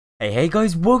Hey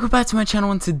guys, welcome back to my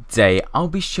channel, and today I'll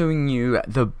be showing you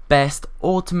the best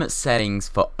ultimate settings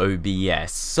for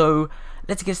OBS. So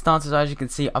let's get started. As you can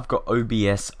see, I've got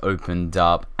OBS opened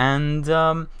up, and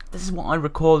this is what I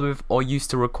record with, or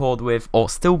used to record with, or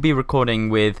still be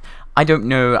recording with. I don't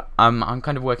know, I'm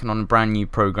kind of working on a brand new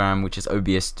program, which is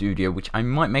OBS Studio, which I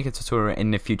might make a tutorial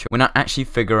in the future when I actually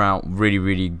figure out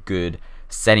really good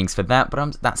settings for that,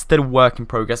 but that's still a work in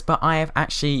progress. But I have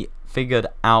actually figured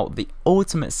out the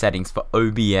ultimate settings for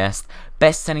OBS,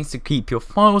 best settings to keep your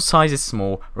file sizes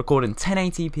small, record in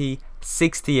 1080p,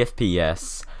 60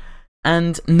 FPS,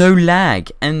 and no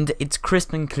lag, and it's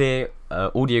crisp and clear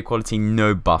audio quality,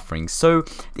 no buffering. So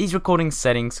these recording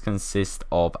settings consist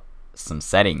of some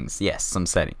settings.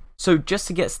 So just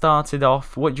to get started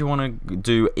off, what you want to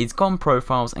do is go on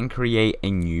profiles and create a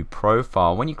new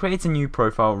profile. When you create a new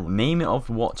profile, name it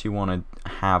of what you want to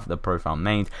have the profile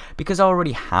named. Because I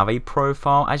already have a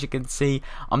profile, as you can see,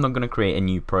 I'm not going to create a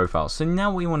new profile. So now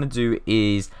what you want to do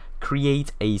is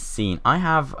create a scene. I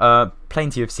have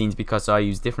plenty of scenes because I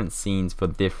use different scenes for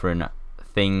different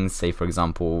things. Say for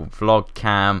example, vlog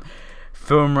cam,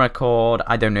 film record,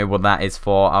 I don't know what that is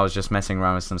for, I was just messing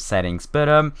around with some settings.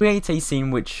 But create a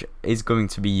scene which is going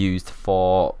to be used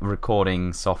for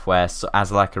recording software, so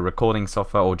as like a recording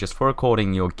software, or just for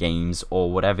recording your games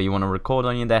or whatever you want to record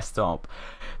on your desktop.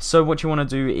 So what you want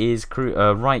to do is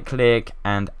right click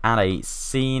and add a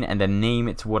scene, and then name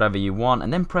it to whatever you want,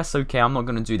 and then press OK. I'm not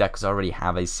going to do that because I already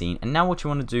have a scene. And now what you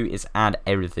want to do is add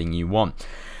everything you want.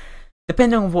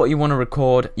 Depending on what you want to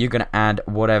record, you're going to add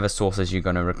whatever sources you're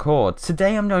going to record.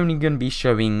 Today I'm only going to be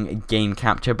showing game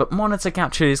capture, but monitor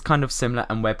capture is kind of similar,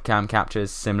 and webcam capture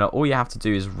is similar. All you have to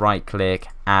do is right click,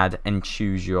 add, and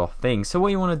choose your thing. So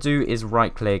what you want to do is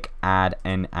right click, add,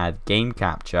 and add game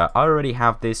capture. I already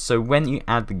have this, so when you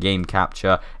add the game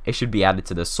capture, it should be added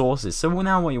to the sources. So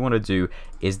now what you want to do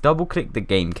is double click the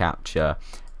game capture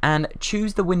and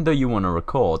choose the window you want to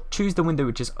record. Choose the window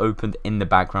which is opened in the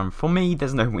background. For me,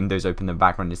 there's no windows open in the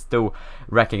background. It's still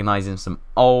recognizing some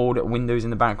old windows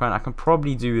in the background. I can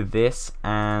probably do this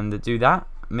and do that,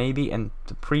 maybe. And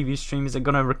the previous stream, is it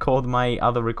gonna record my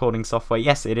other recording software?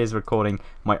 Yes, it is recording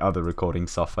my other recording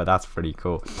software. That's pretty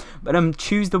cool. But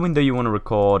choose the window you want to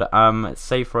record.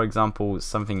 Say for example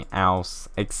something else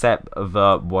except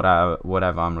the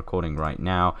whatever I'm recording right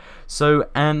now. So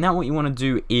and now what you want to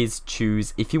do is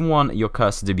choose if you want your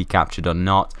cursor to be captured or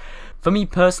not. For me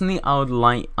personally,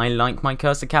 I like my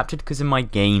cursor captured because in my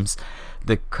games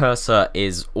the cursor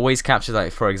is always captured.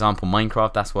 Like for example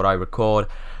Minecraft, that's what I record,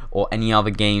 or any other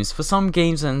games. For some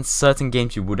games and certain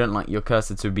games you wouldn't like your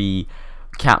cursor to be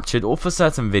captured, or for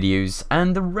certain videos,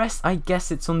 and the rest I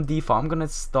guess it's on default. I'm gonna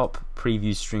stop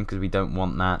preview stream because we don't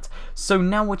want that. So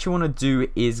now what you want to do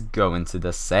is go into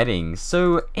the settings.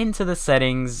 So into the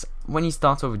settings, when you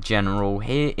start off general,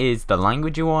 here is the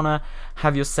language you want to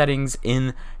have your settings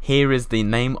in. Here is the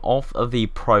name of the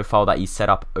profile that you set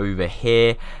up over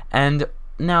here, and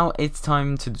now it's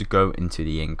time to go into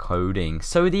the encoding.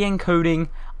 So the encoding,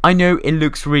 I know it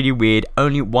looks really weird,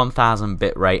 only 1000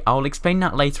 bitrate. I'll explain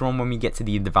that later on when we get to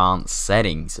the advanced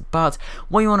settings. But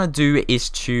what you want to do is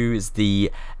choose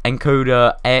the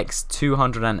encoder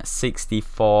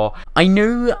X264. I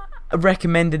know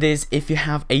recommended is if you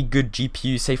have a good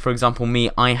GPU. Say for example me,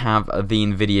 I have the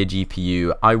Nvidia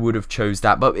GPU, I would have chose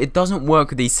that, but it doesn't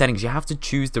work with these settings. You have to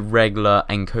choose the regular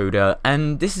encoder,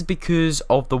 and this is because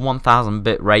of the 1000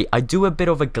 bit rate. I do a bit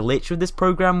of a glitch with this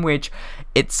program, which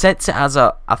it sets it as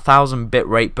a 1000 bit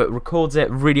rate but records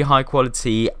it really high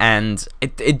quality, and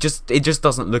it just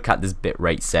doesn't look at this bit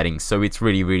rate setting. So it's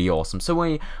really awesome. So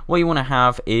what you want to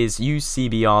have is use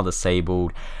CBR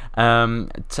disabled, turn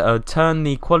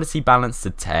the quality balance to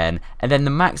 10, and then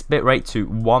the max bitrate to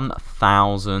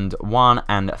 1001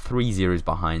 and 3 zeros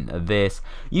behind this.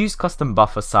 Use custom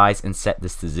buffer size and set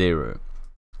this to 0.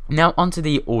 Now onto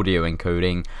the audio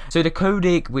encoding. So the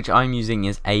codec which I'm using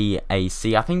is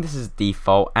AAC. I think this is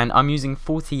default, and I'm using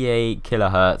 48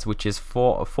 kilohertz, which is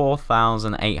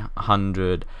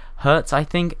 4800 hertz, I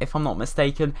think, if I'm not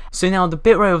mistaken. So now the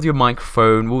bitrate of your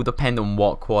microphone will depend on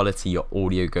what quality your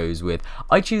audio goes with.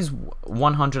 I choose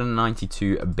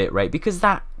 192 bitrate because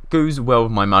that goes well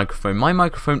with my microphone. My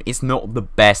microphone is not the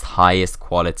best, highest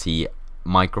quality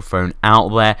microphone out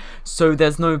there, so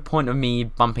there's no point of me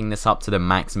bumping this up to the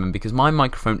maximum because my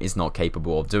microphone is not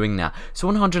capable of doing that. So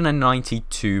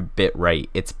 192 bit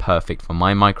rate, it's perfect for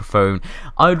my microphone.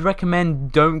 I would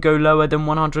recommend don't go lower than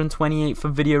 128 for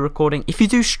video recording. If you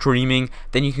do streaming,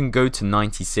 then you can go to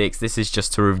 96. This is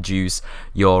just to reduce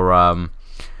your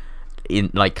in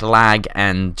like lag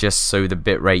and just so the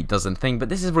bitrate doesn't think. But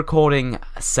this is recording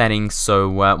settings, so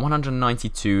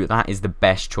 192, that is the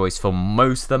best choice for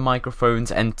most of the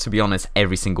microphones, and to be honest,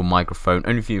 every single microphone.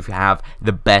 Only if you have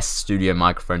the best studio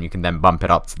microphone, you can then bump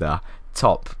it up to the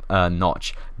top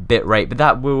notch bitrate, but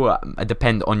that will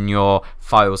depend on your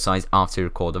file size after you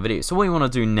record the video. So what you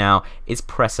want to do now is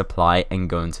press apply and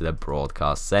go into the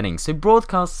broadcast settings. So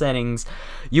broadcast settings,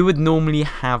 you would normally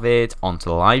have it onto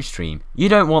the live stream. You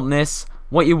don't want this.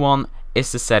 What you want is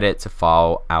to set it to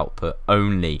file output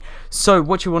only. So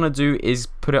what you want to do is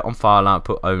put it on file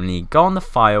output only, go on the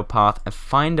file path and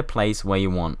find a place where you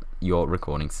want your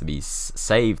recordings to be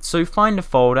saved. So find a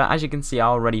folder. As you can see, I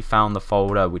already found the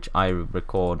folder which I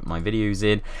record my videos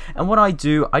in, and what I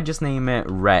do, I just name it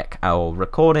rec or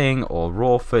recording or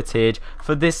raw footage.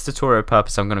 For this tutorial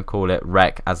purpose, I'm going to call it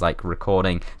rec as like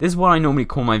recording. This is what I normally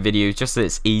call my videos, just so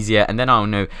it's easier, and then I'll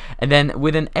know. And then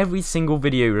within every single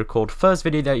video you record, first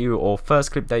video that you or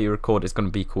first clip that you record is going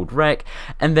to be called rec,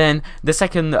 and then the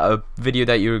second video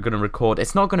that you're going to record,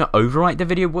 it's not going to overwrite the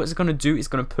video. What it's going to do is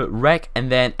going to put rec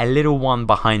and then a little one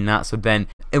behind that, so then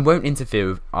it won't interfere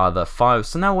with other files.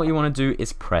 So now what you want to do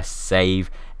is press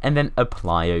save and then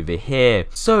apply over here.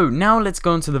 So now let's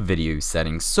go into the video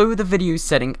settings. So the video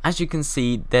setting, as you can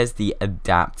see, there's the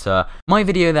adapter. My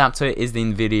video adapter is the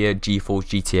NVIDIA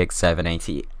GeForce GTX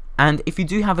 780. And if you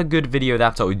do have a good video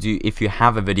adapter, or if you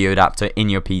have a video adapter in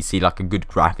your PC, like a good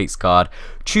graphics card,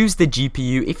 choose the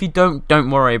GPU. If you don't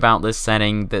worry about this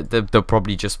setting. There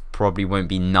probably won't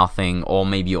be nothing, or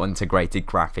maybe your integrated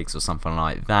graphics or something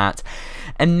like that.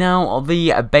 And now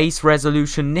the base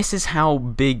resolution. This is how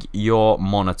big your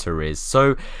monitor is.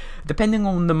 So depending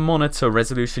on the monitor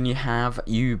resolution you have,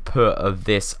 you put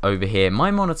this over here. My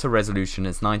monitor resolution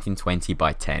is 1920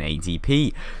 by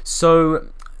 1080p. So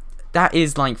that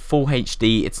is like full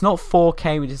HD. It's not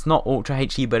 4K, which is not Ultra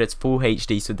HD, but it's full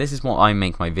HD. So this is what I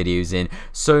make my videos in.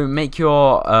 So make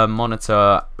your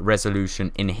monitor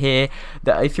resolution in here.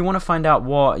 If you want to find out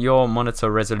what your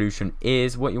monitor resolution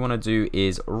is, what you want to do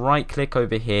is right click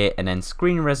over here and then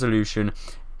screen resolution,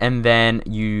 and then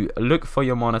you look for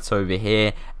your monitor over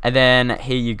here, and then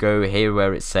here you go, here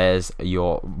where it says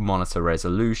your monitor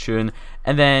resolution,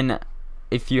 and then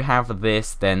if you have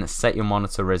this, then set your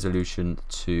monitor resolution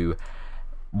to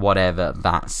whatever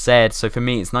that said. So for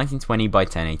me, it's 1920 by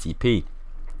 1080p.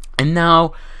 And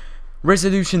now,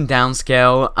 resolution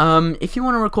downscale. If you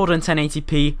want to record on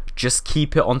 1080p, just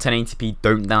keep it on 1080p,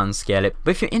 don't downscale it.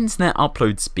 But if your internet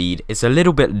upload speed is a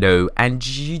little bit low and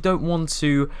you don't want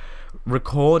to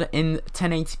record in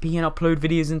 1080p and upload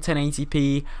videos in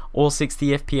 1080p or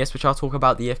 60 FPS, which I'll talk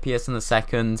about the FPS in a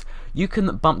second, you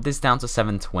can bump this down to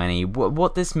 720.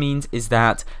 What this means is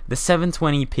that the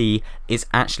 720p is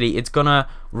actually, it's gonna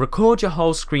record your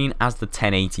whole screen as the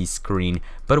 1080 screen,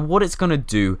 but what it's gonna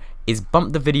do is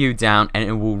bump the video down and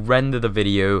it will render the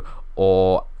video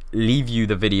or leave you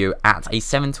the video at a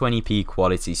 720p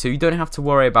quality, so you don't have to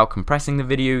worry about compressing the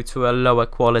video to a lower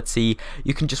quality.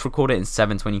 You can just record it in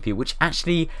 720p, which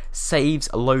actually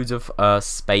saves loads of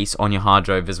space on your hard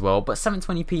drive as well. But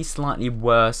 720p is slightly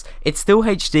worse. It's still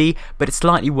HD, but it's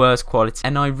slightly worse quality,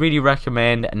 and I really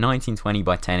recommend 1920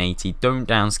 by 1080. Don't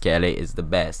downscale it, is the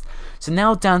best. So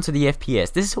now down to the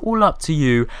FPS. This is all up to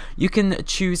you. You can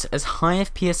choose as high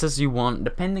FPS as you want,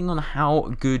 depending on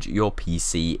how good your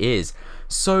PC is.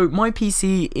 So my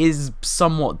PC is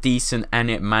somewhat decent and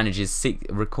it manages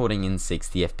recording in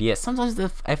 60 FPS. Sometimes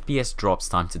the FPS drops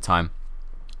time to time,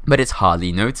 but it's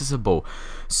hardly noticeable.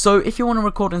 So if you want to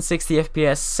record in 60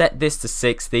 FPS, set this to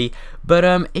 60.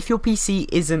 But if your PC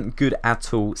isn't good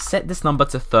at all, set this number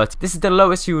to 30. This is the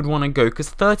lowest you would want to go, because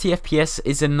 30 FPS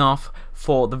is enough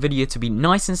for the video to be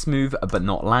nice and smooth but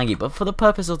not laggy. But for the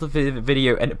purpose of the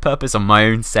video and the purpose of my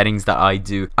own settings that I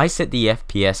do, I set the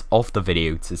FPS of the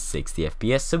video to 60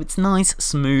 FPS, so it's nice,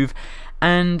 smooth,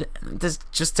 and there's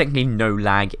just technically no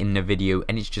lag in the video,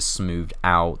 and it's just smoothed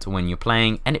out when you're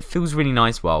playing, and it feels really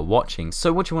nice while watching.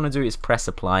 So what you want to do is press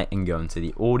apply and go into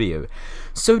the audio.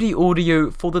 So the audio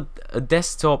for the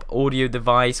desktop audio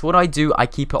device, what I do, I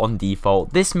keep it on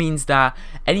default. This means that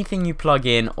anything you plug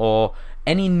in, or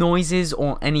any noises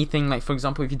or anything, like for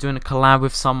example if you're doing a collab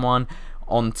with someone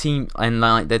on Team and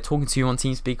like they're talking to you on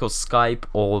TeamSpeak or Skype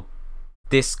or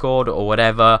Discord or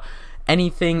whatever,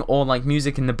 anything, or like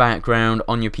music in the background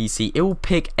on your PC, it will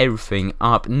pick everything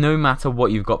up. No matter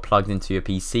what you've got plugged into your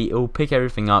PC, it will pick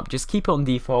everything up. Just keep it on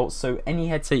default, so any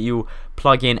headset you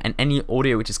plug in and any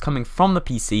audio which is coming from the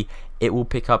PC, it will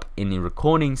pick up in the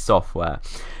recording software.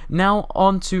 Now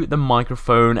onto the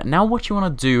microphone. Now what you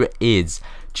want to do is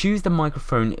choose the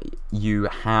microphone you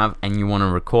have and you want to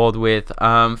record with.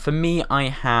 For me, I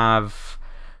have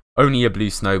only a blue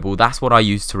snowball. That's what I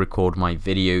use to record my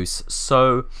videos.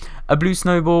 So a blue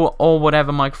snowball, or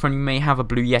whatever microphone you may have, a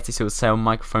Blue Yeti, so it'll say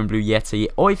microphone Blue Yeti,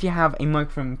 or if you have a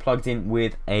microphone plugged in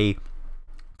with a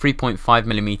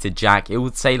 3.5mm jack, it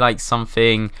would say like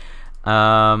something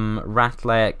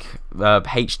Ratlek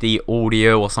HD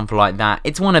audio or something like that.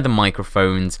 It's one of the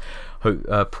microphones.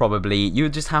 Probably you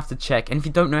just have to check, and if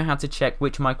you don't know how to check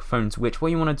which microphone's which,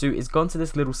 what you want to do is go into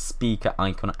this little speaker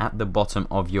icon at the bottom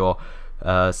of your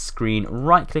screen,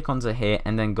 right click onto here,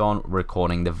 and then go on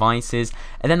recording devices,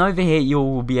 and then over here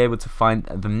you'll be able to find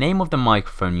the name of the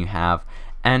microphone you have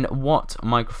and what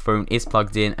microphone is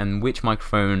plugged in and which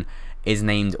microphone is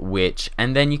named which,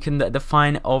 and then you can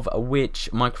define of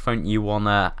which microphone you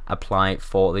wanna apply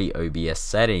for the OBS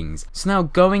settings. So now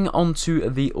going on to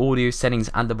the audio settings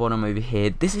at the bottom over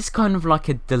here, this is kind of like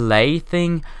a delay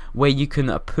thing where you can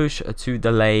push to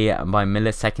delay by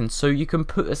milliseconds, so you can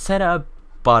set a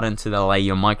button to delay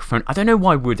your microphone. I don't know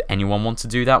why would anyone want to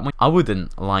do that. I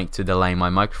wouldn't like to delay my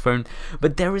microphone,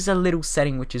 but there is a little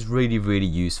setting which is really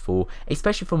useful,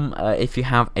 especially from if you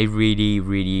have a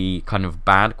really kind of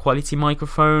bad quality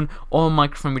microphone, or a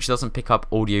microphone which doesn't pick up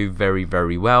audio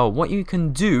very well. What you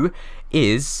can do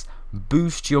is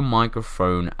boost your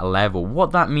microphone level.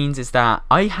 What that means is that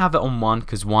I have it on 1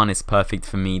 because 1 is perfect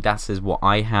for me. That is what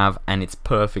I have, and it's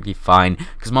perfectly fine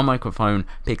because my microphone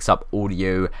picks up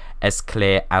audio as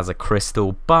clear as a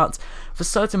crystal. But for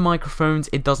certain microphones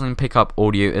it doesn't pick up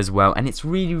audio as well, and it's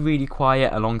really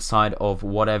quiet alongside of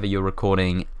whatever you're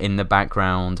recording in the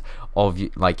background of,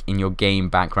 like in your game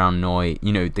background noise,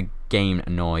 you know, the game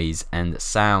noise and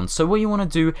sound. So what you want to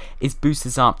do is boost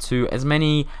this up to as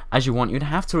many as you want. You'd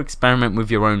have to experiment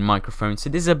with your own microphone, so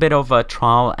this is a bit of a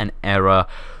trial and error.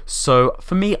 So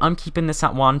for me, I'm keeping this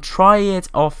at 1. Try it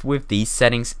off with these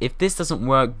settings. If this doesn't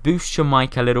work, boost your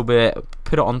mic a little bit,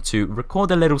 put it on 2, record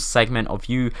a little segment of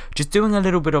you just doing a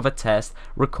little bit of a test,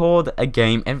 record a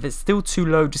game, and if it's still too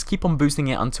low, just keep on boosting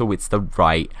it until it's the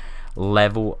right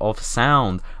level of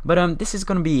sound. But this is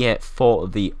going to be it for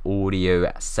the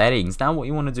audio settings. Now what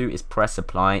you want to do is press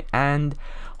apply, and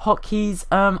hotkeys,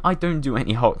 I don't do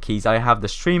any hotkeys. I have the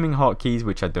streaming hotkeys,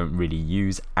 which I don't really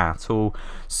use at all,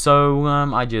 so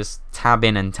I just tab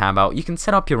in and tab out. You can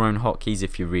set up your own hotkeys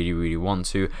if you really want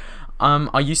to.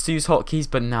 I used to use hotkeys,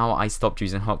 but now I stopped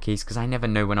using hotkeys because I never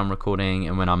know when I'm recording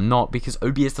and when I'm not, because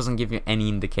OBS doesn't give you any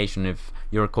indication if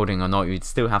you're recording or not. You'd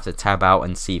still have to tab out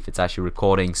and see if it's actually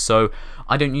recording, so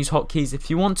I don't use hotkeys.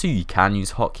 If you want to, you can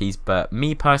use hotkeys, but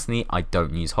me personally, I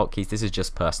don't use hotkeys. This is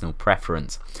just personal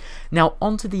preference. Now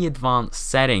onto the advanced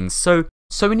settings.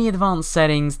 So in the advanced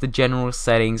settings, the general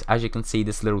settings, as you can see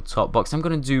this little top box, I'm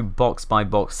going to do box by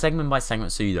box, segment by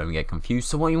segment, so you don't get confused.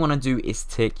 So what you want to do is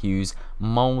tick use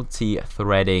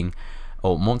multi-threading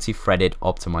or multi-threaded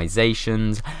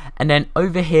optimizations, and then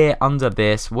over here under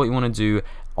this, what you want to do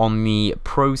on the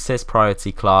process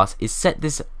priority class is set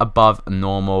this above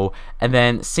normal, and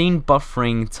then scene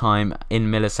buffering time in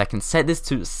milliseconds, set this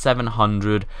to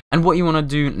 700, and what you want to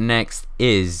do next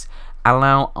is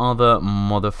allow other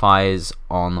modifiers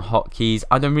on hotkeys.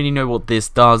 I don't really know what this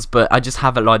does, but I just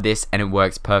have it like this and it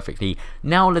works perfectly.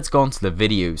 Now let's go on to the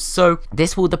video. So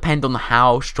this will depend on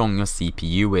how strong your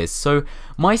CPU is. So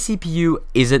my CPU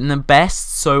isn't the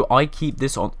best, so I keep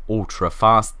this on ultra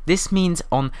fast. This means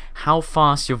on how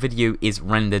fast your video is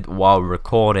rendered while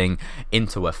recording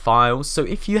into a file. So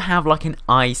if you have like an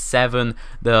i7,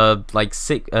 the like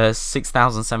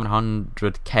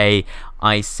 6700K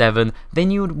i7,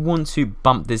 then you would want to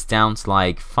bump this down to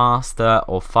like faster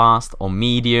or fast or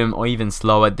medium or even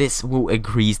slower. This will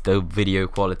increase the video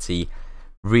quality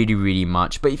really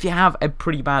much. But if you have a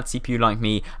pretty bad CPU like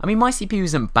me, I mean my CPU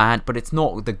isn't bad, but it's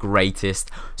not the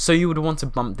greatest, so you would want to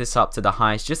bump this up to the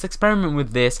highest. Just experiment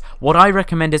with this. What I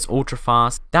recommend is ultra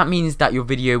fast. That means that your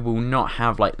video will not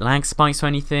have like lag spikes or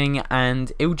anything,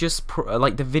 and it will just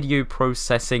like the video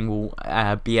processing will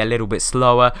be a little bit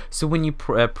slower, so when you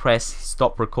press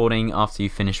stop recording after you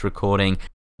finish recording,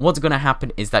 what's going to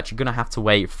happen is that you're going to have to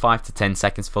wait 5 to 10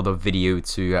 seconds for the video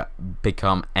to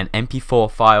become an MP4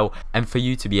 file and for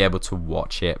you to be able to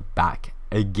watch it back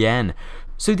again.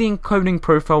 So the encoding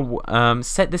profile,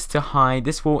 set this to high.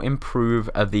 This will improve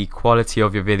the quality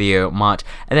of your video much.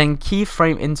 And then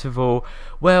keyframe interval,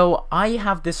 well, I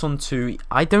have this on 2.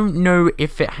 I don't know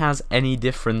if it has any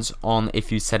difference on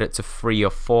if you set it to 3 or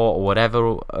 4 or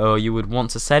whatever you would want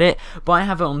to set it, but I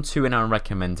have it on 2 and I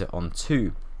recommend it on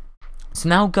 2. So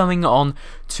now going on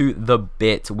to the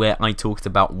bit where I talked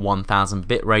about 1000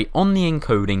 bitrate on the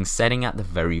encoding setting at the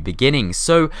very beginning.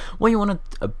 So what you want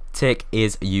to tick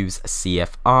is use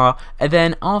CFR, and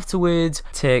then afterwards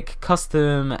tick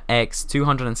custom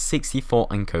X264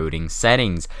 encoding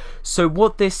settings. So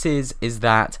what this is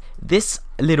that this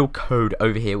little code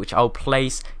over here, which I'll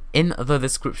place in the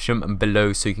description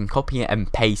below so you can copy it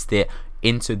and paste it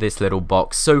into this little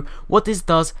box. So what this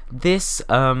does, this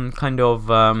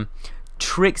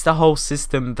tricks the whole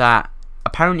system that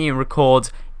apparently it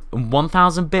records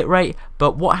 1000 bitrate,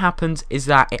 but what happens is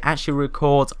that it actually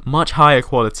records much higher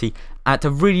quality at a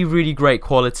really great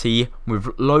quality with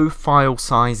low file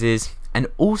sizes. And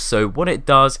also what it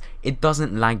does, it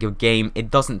doesn't lag your game, it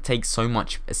doesn't take so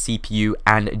much CPU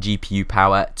and GPU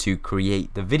power to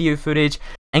create the video footage.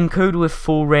 Encode with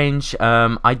full range,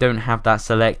 I don't have that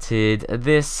selected.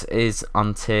 This is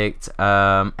unticked,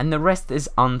 and the rest is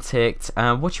unticked.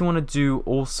 What you want to do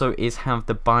also is have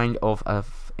the bind of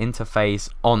interface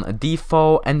on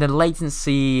default, and the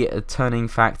latency turning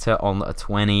factor on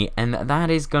 20, and that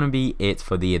is going to be it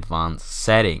for the advanced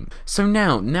setting. So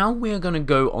now we are going to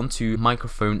go onto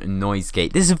microphone noise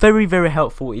gate. This is very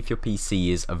helpful if your PC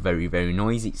is very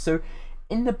noisy. So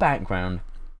in the background,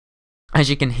 as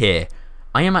you can hear,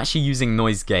 I am actually using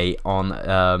noise gate on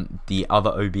the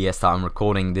other OBS that I'm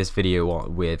recording this video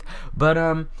with, but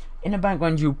in the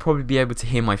background you'll probably be able to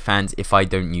hear my fans if I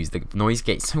don't use the noise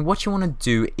gate. So what you want to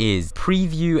do is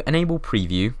preview, enable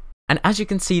preview, and as you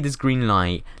can see this green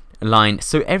line,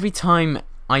 so every time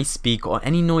I speak or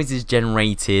any noise is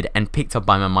generated and picked up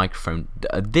by my microphone,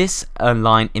 this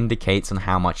line indicates on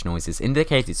how much noise is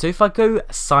indicated. So if I go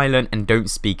silent and don't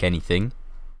speak anything,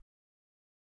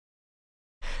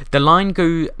 the line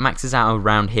maxes out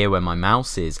around here where my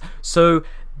mouse is. So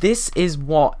this is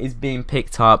what is being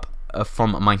picked up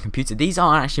from my computer. These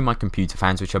are actually my computer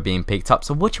fans which are being picked up.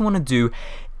 So what you want to do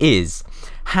is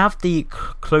have the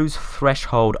close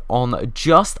threshold on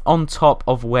just on top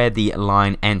of where the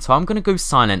line ends. So I'm going to go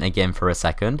silent again for a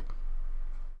second.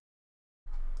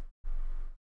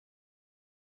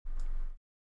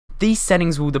 These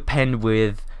settings will depend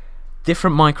with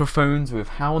different microphones, with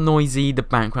how noisy the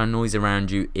background noise around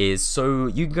you is, so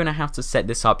you're gonna have to set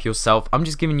this up yourself. I'm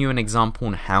just giving you an example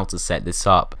on how to set this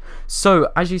up.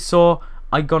 So as you saw,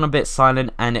 I gone a bit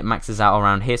silent and it maxes out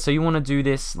around here, so you want to do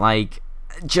this like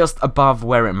just above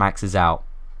where it maxes out.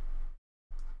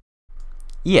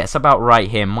 Yes, about right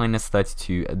here, minus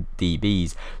 32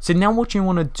 dBs. So now what you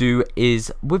want to do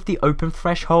is, with the open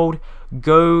threshold,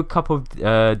 go a couple of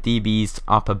dBs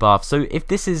up above. So if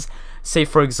this is, say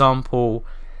for example,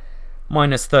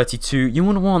 minus 32, you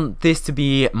want this to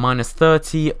be minus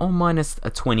 30 or minus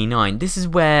 29. This is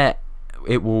where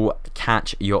it will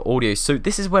catch your audio. So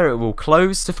this is where it will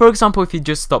close. So for example, if you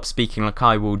just stop speaking like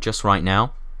I will just right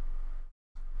now,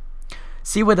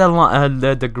 see where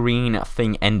the green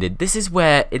thing ended? This is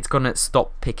where it's gonna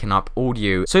stop picking up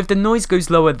audio. So if the noise goes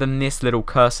lower than this little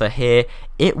cursor here,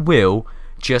 it will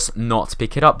just not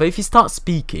pick it up. But if you start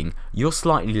speaking, you're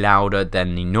slightly louder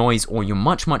than the noise, or you're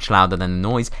much louder than the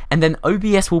noise, and then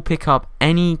OBS will pick up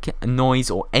any noise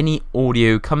or any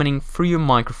audio coming in through your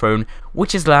microphone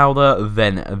which is louder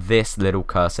than this little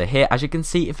cursor here. As you can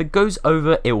see, if it goes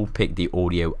over, it will pick the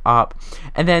audio up.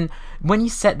 And then when you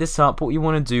set this up, what you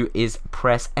want to do is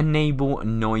press enable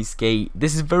noise gate.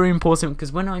 This is very important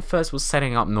because when I first was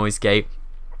setting up noise gate,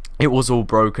 it was all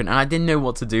broken and I didn't know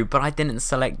what to do, but I didn't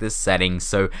select this setting.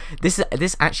 So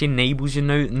this actually enables your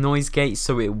noise gate,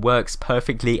 so it works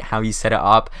perfectly how you set it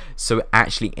up, so it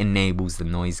actually enables the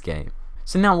noise gate.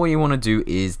 So now what you want to do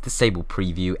is disable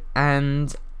preview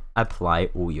and apply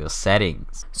all your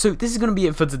settings. So this is going to be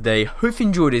it for today. Hope you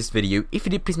enjoyed this video. If you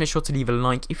did, please make sure to leave a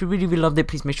like. If you really loved it,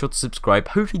 please make sure to subscribe.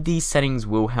 Hopefully these settings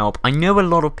will help. I know a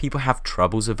lot of people have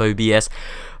troubles with OBS.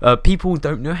 People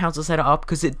don't know how to set it up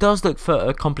because it does look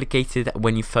complicated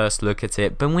when you first look at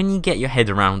it, but when you get your head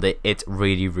around it, it's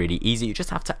really easy. You just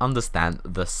have to understand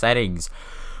the settings.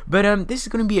 But this is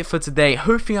going to be it for today.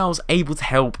 Hopefully I was able to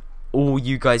help all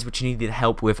you guys which needed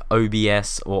help with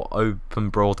OBS or Open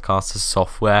Broadcaster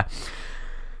software.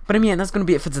 But yeah, that's going to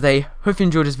be it for today. Hope you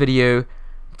enjoyed this video.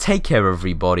 Take care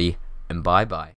everybody, and bye bye.